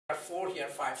4 here,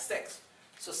 5, 6.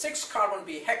 So 6 carbon would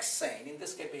be hexane, in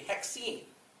this case be hexene.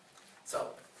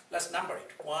 So let's number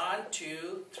it. 1,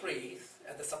 2, 3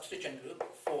 at the substitution group,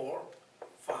 4,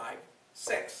 5,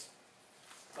 6.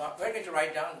 So we're going to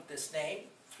write down this name,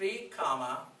 3,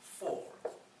 4.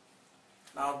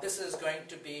 Now this is going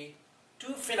to be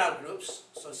 2 phenyl groups,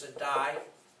 so it's a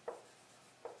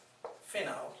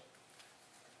diphenyl.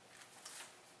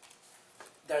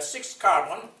 There's 6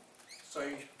 carbon, so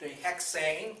you're doing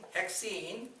hexane,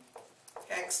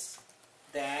 hex,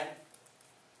 then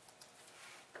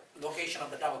location of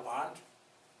the double bond,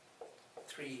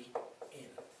 3 in.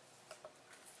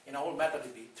 In our old method it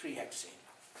would be 3-hexene.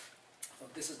 So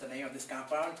this is the name of this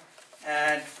compound,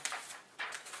 and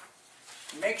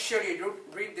make sure you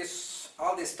read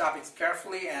all these topics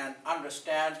carefully and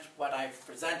understand what I've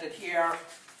presented here,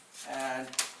 and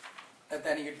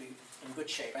then you'll be in good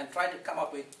shape. And try to come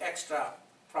up with extra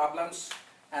problems,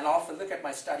 and also look at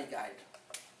my study guide,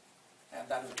 and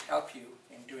that will help you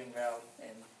in doing well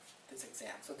in this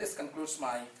exam. So this concludes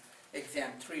my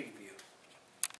exam 3 review.